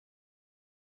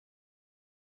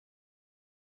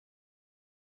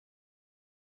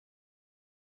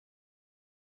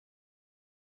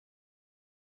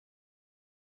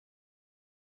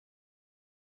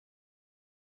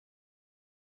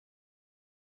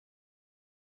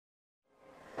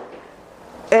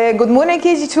Good morning,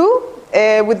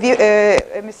 KG2. With you,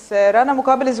 Ms. Rana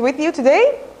Muqabil is with you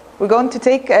today. We're going to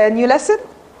take a new lesson.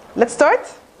 Let's start.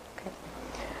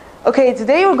 Okay,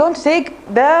 today we're going to take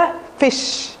the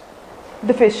fish.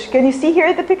 The fish. Can you see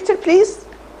here the picture, please?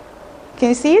 Can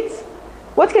you see it?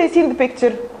 What can you see in the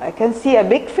picture? I can see a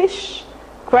big fish,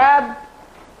 crab,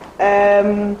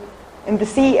 in the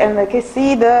sea, and I can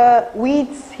see the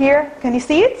weeds here. Can you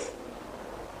see it?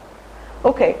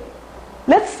 Okay,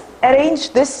 let's arrange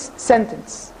this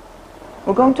sentence.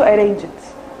 We're going to arrange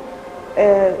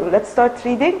it. Let's start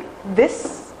reading.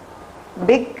 This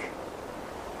big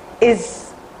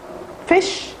is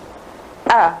fish.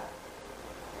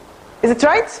 Is it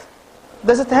right?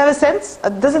 Does it have a sense?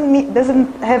 It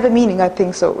doesn't have a meaning, I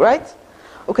think so, right?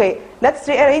 Okay, let's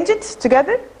rearrange it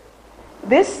together.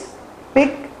 This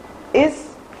big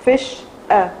is fish.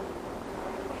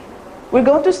 We're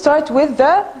going to start with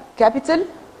the capital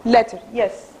letter.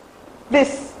 Yes,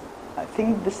 this. I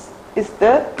think this is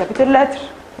the capital letter.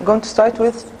 I'm going to start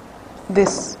with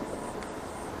this.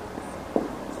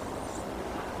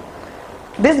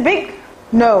 This big?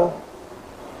 No.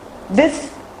 This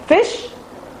fish?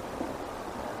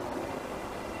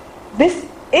 This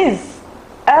is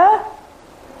a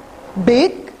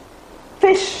big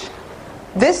fish.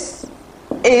 This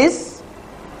is,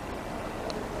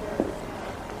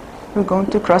 we're going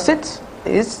to cross it,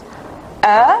 is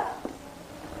a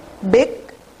big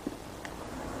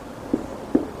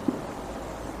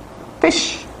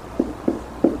fish.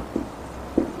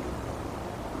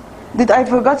 Did I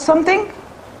forget something?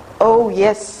 Oh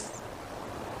yes.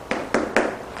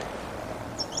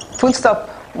 Full stop.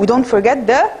 We don't forget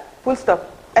the full stop.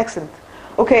 Excellent.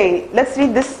 Okay, let's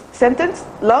read this sentence.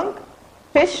 Long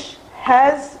fish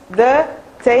has the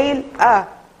tail.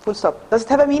 Full stop. Does it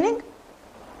have a meaning?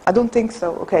 I don't think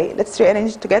so. Okay, let's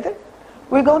rearrange it together.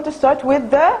 We're going to start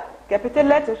with the capital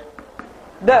letter.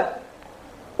 The.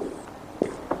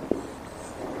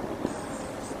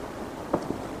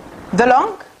 The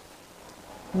long?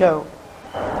 No.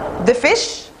 The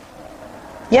fish?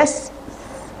 Yes.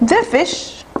 The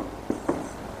fish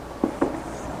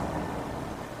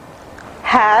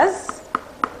has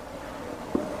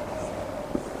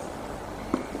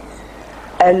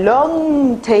a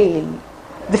long tail.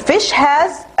 The fish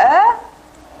has a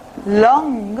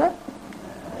long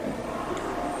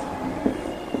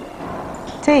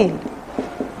tail.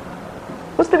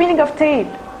 What's the meaning of tail?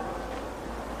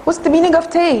 What's the meaning of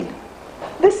tail?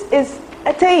 This is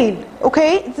a tail,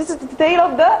 okay? This is the tail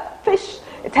of the fish.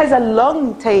 It has a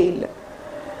long tail.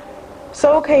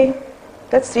 So, okay,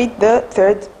 let's read the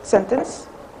third sentence.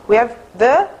 We have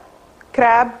the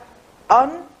crab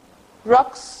on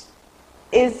rocks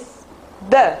is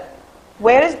the.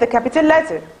 Where is the capital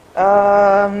letter?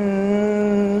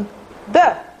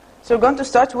 The. So we're going to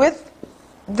start with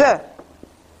the.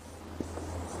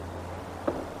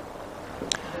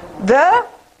 The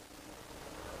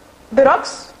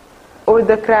rocks or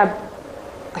the crab?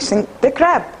 I think the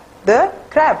crab. The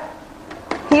crab.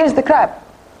 Here's the crab.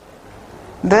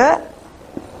 The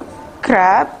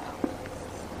crab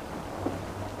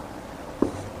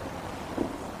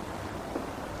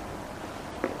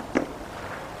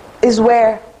is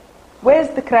where? Where's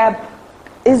the crab?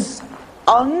 Is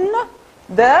on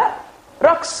the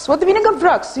rocks. What's the meaning of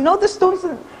rocks? You know the stones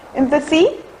in the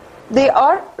sea? They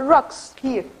are rocks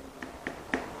here.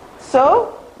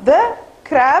 So the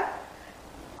crab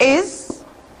is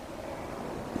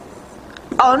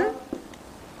on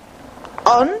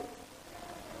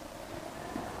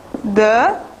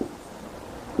the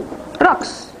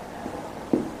rocks.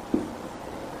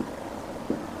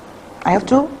 I have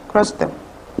to cross them.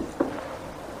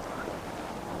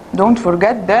 Don't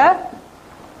forget the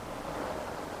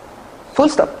full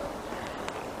stop.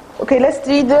 Okay, let's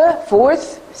read the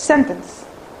fourth sentence.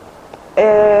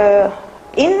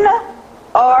 In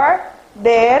are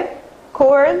there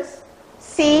corals?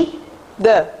 See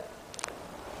the.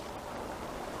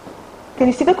 Can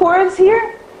you see the corals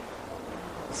here?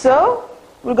 So,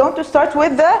 we're going to start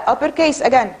with the uppercase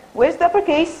again. Where's the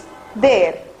uppercase?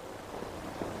 There.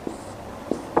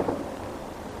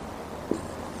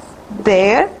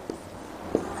 There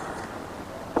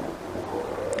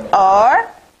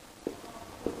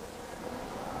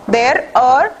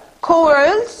are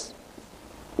corals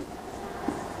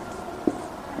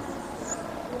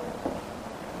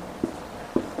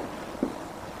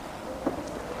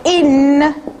in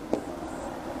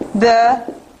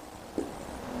the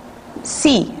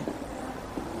sea.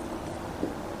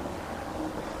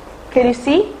 Can you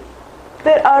see?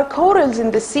 There are corals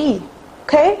in the sea.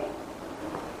 Okay?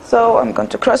 So I'm going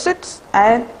to cross it,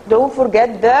 and don't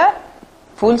forget the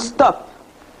full stop.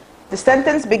 the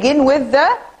sentence begin with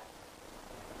the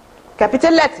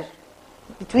capital letter.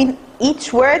 Between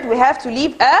each word we have to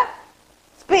leave a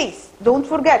space. Don't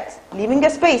forget, leaving a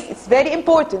space. It's very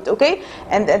important, okay?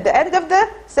 And at the end of the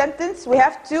sentence we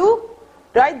have to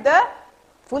write the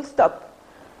full stop.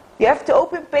 You have to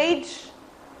open page,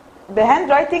 the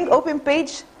handwriting, open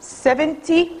page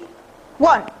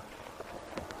 71.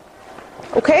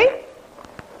 Okay?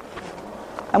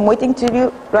 I'm waiting till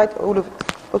you write all of it.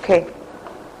 Okay.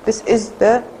 This is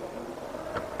the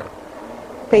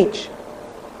page.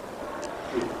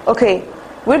 Okay.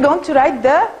 We're going to write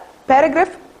the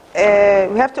paragraph.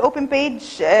 We have to open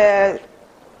page, Jolly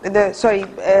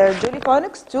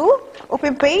Phonics 2,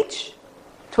 open page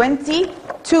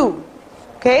 22.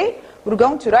 Okay? We're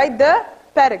going to write the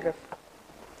paragraph.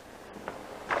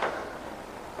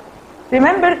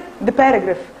 Remember the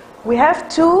paragraph. We have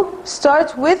to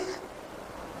start with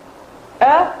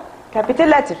a capital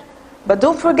letter. But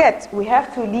don't forget, we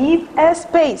have to leave a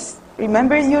space.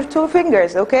 Remember your two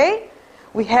fingers, okay?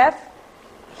 We have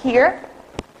here,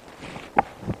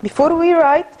 before we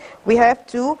write, we have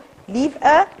to leave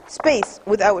a space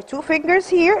with our two fingers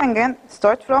here and then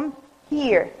start from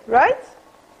here, right?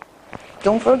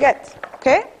 Don't forget,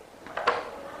 okay?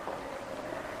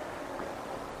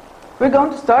 We're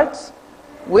going to start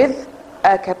with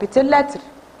a capital letter.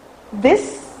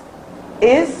 This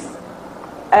is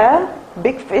a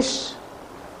big fish.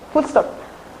 Full stop.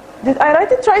 Did I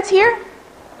write it right here?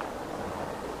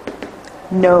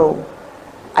 No.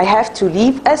 I have to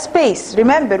leave a space.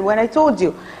 Remember when I told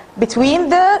you between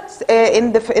the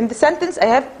in the sentence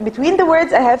between the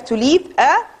words I have to leave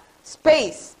a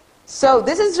space. So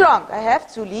this is wrong. I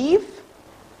have to leave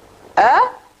a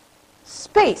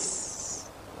space.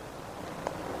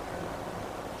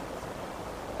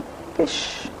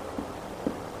 Fish.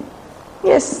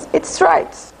 Yes, it's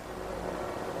right.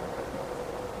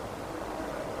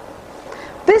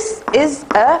 This is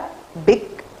a big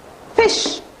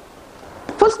fish.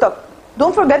 Full stop.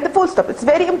 Don't forget the full stop. It's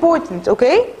very important,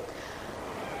 okay?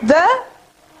 The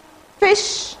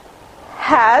fish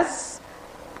has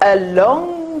a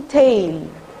long tail.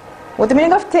 What's the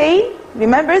meaning of tail?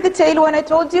 Remember the tail when I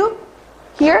told you?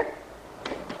 Here?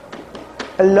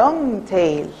 A long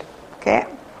tail. Okay?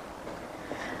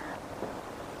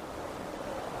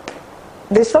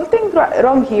 There's something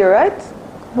wrong here, right?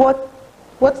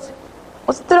 What's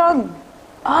wrong?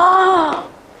 Ah,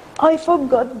 I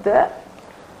forgot the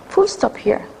full stop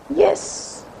here.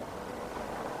 Yes.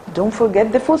 Don't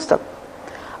forget the full stop.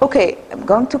 Okay, I'm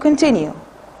going to continue.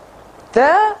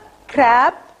 The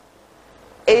crab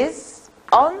is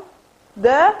on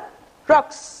the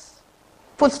rocks.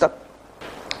 Full stop.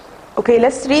 Okay,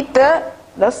 let's read the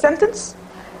last sentence.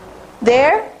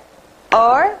 There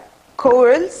are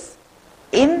corals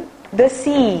in the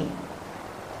sea.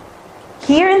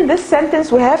 Here in this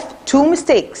sentence we have two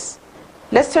mistakes.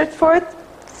 Let's search for it.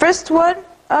 First one,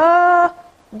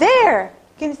 there.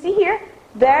 Can you see here?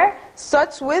 There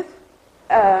starts with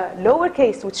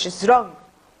lowercase, which is wrong.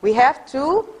 We have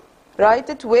to write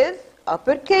it with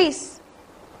uppercase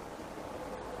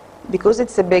because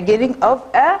it's the beginning of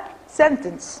a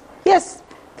sentence. Yes,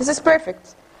 this is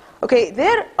perfect. Okay,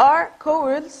 there are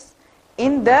corals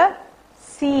in the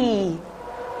sea.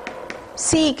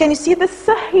 See, can you see the s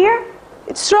here?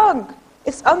 It's wrong.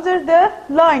 It's under the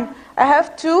line. I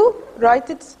have to write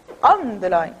it on the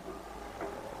line.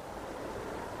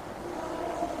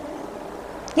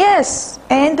 Yes,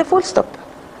 and the full stop.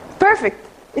 Perfect.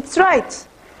 It's right.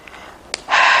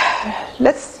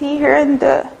 Let's see here in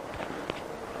the...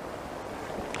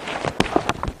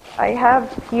 I have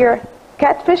here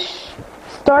catfish,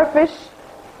 starfish,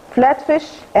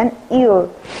 flatfish, and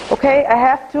eel. Okay, I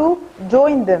have to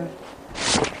join them.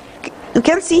 You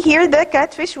can see here the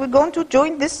catfish. We're going to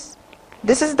join this.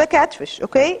 This is the catfish,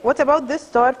 okay? What about this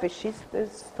starfish? It's the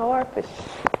starfish.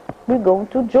 We're going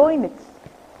to join it.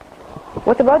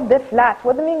 What about the flat?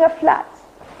 What do you mean a flat?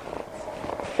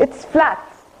 It's flat.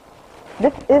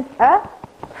 This is a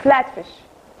flatfish.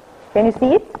 Can you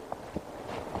see it?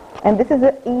 And this is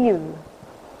an eel.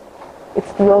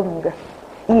 It's long.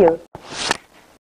 Eel.